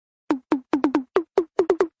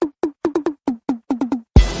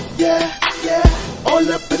yeah, all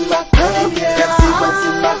up in my cup, yeah. Can't see what's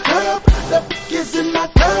in my cup, the is in my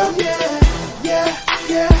cup,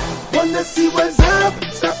 yeah. Wanna see what's up?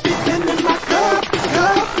 Stop peeking in my cup.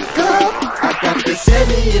 I got this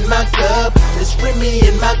Henny in my cup, this Remy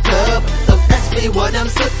in my cup. Don't ask me what I'm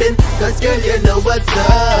sipping, cause girl you know what's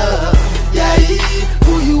up. Yeah,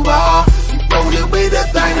 who you are? You rolling with a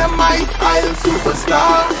dynamite, idol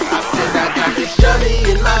superstar. I said I got this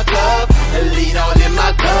Johnny in my cup, the lean all in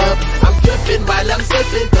my cup. I'm dripping while I'm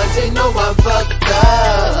sipping, cause they know I'm fucked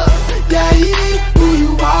up. Yeah, who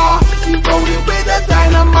you are? You rolling with a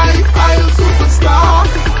dynamite, idol superstar.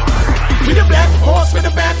 With a black horse with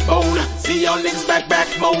a backbone, see y'all niggas back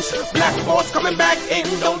most. Black horse coming back in,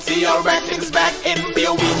 don't see y'all rat niggas back in.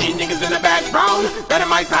 B.O.B.G. niggas in the background, that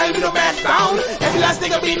my tie we don't back down. Every last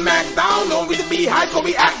nigga be macked down, don't really be high, cause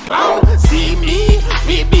we act down. See me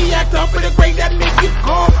be act up with a break that make you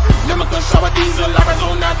cough. Lyrical shower diesel,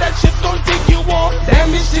 Arizona, that shit gon' take you off.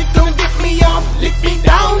 Damn, this shit gon' get me off, lick me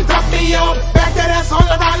down, top me off. Back that ass all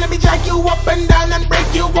around, let me jack you up and down and break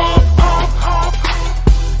you off.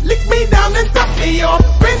 Lick me down and top me off.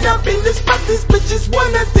 Bring up in the spot, these bitches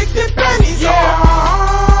wanna take their panties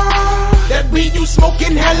off. That weed you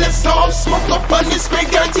smoking hella soft, smoke up on this great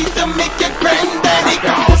guarantee to make your granddaddy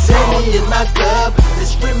go. This Henny in my cup,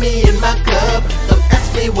 this Remy in my cup. Don't ask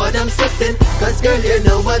me what I'm sipping, cause girl you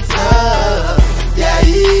know what's up. Yeah,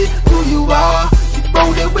 who you are? You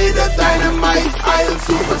rolling with a dynamite, idol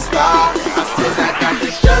superstar. I said I got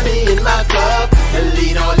this Johnny in my cup, the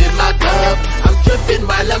lean all in my cup. I'm tripping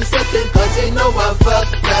while I'm sipping, cause they know I'm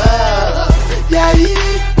fucked up. Yeah,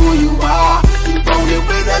 who you are? You rolling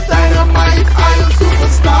with a dynamite, idol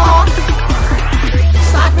superstar.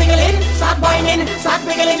 Start wiggling, start whining, start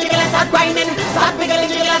wiggling, jiggle and start grinding. Start wiggling,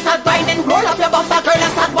 jiggle and start grinding. Roll up your bumper, girl,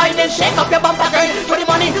 and start whining. Shake up your bumper, girl, for the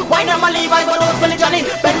money. Wine on my Levi's, but those Billy Johnny.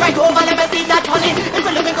 Bend right over, let me see that honey. If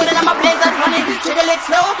you're looking good, then I'ma blaze that honey. Jiggle it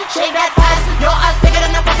slow, shake that fast. Your ass bigger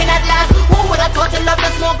than a fucking Atlas. Who would've thought you love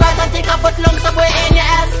the smoke grass and take a foot lump somewhere in your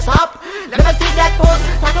ass? Stop, let me see that pose.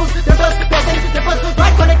 Tattoos, dimples, piercing, nipples.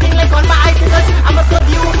 Right on the thing like on my icicles. I'ma serve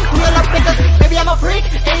you, real up niggas. Baby, I'm a freak,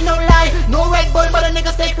 ain't no lie. No Red Bull, but a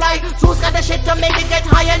nigga stay fly. Zeus got the shit to make it get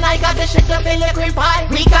high, and I got the shit to fill it cream pie.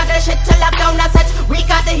 We got the shit to lock down a set. We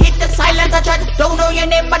got the hit, the silence, a threat. Don't know your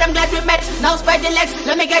name, but I'm glad we met. Now spread the legs,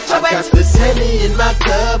 let me get you wet. I got this Henny in my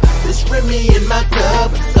cup, this Remy in my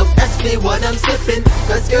cup. Don't ask me what I'm sipping,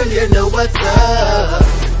 cause girl you know what's up.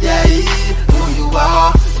 Yeah, who you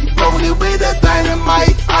are? You rolling with a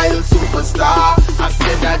dynamite, idol superstar. I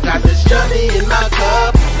said I got this Johnny in my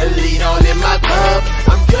cup, the lean all in my cup.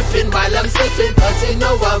 I'm dripping while I'm sipping, cause they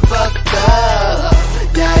know I'm fucked up.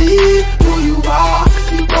 Yeah, who you are?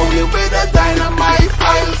 You rolling with a dynamite,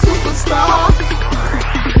 idol superstar.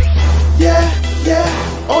 Yeah,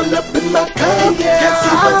 all up in my cup. Can't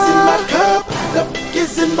see what's in my cup, the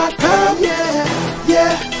is in my cup.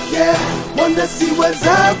 Yeah, wanna see what's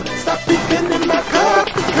up? Stop peeking in my cup.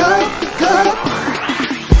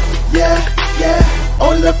 Yeah,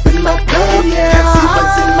 all up in my cup. Can't see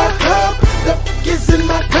what's in my cup, the is in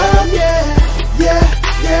my cup.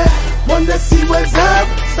 Yeah, wanna see what's up?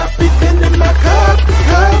 Stop peeking in my cup.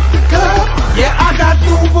 Yeah, I got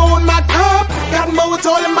Nouveau in my cup, got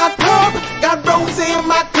Motel in my cup, got Rose in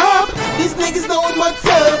my cup. These niggas know what's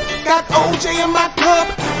up. Got OJ in my cup,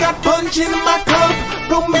 got Punch in my cup,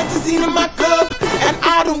 Romanticine in my cup. And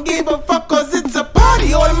I don't give a fuck, cause it's a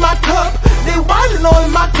party all in my cup. They wildin' all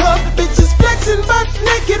in my cup, bitches flexing but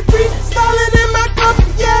naked, freestyling in my cup,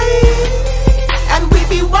 yeah. And we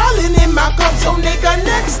be wildin' in my cup, so nigga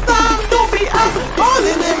next time don't be out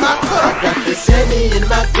ballin' in my cup. I got this Henny in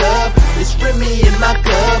my cup, this Remy in my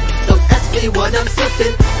cup. Don't ask me what I'm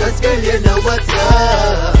sipping, cause girl you know what's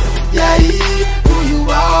up. Yeah, who you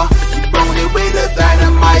are? You rolling with a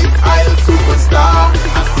dynamite, idol superstar.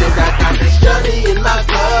 I said I got this Johnny in my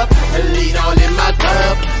cup, the lean all in my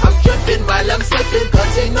cup. I'm tripping while I'm sipping,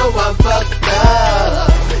 cause they know I'm fucked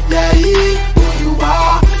up. Yeah, who you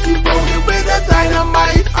are? You rolling with a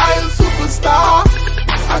dynamite, idol superstar.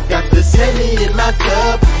 I got this Henny in my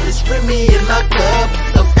cup, this Remy in my cup.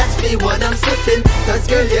 Don't ask me what I'm sipping, cause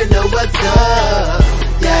girl you know what's up.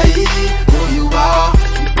 Yeah, who you are?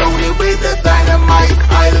 You rolling with a dynamite,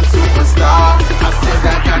 idol superstar. I said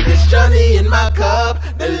I got this Johnny in my cup,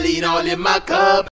 the lean all in my cup.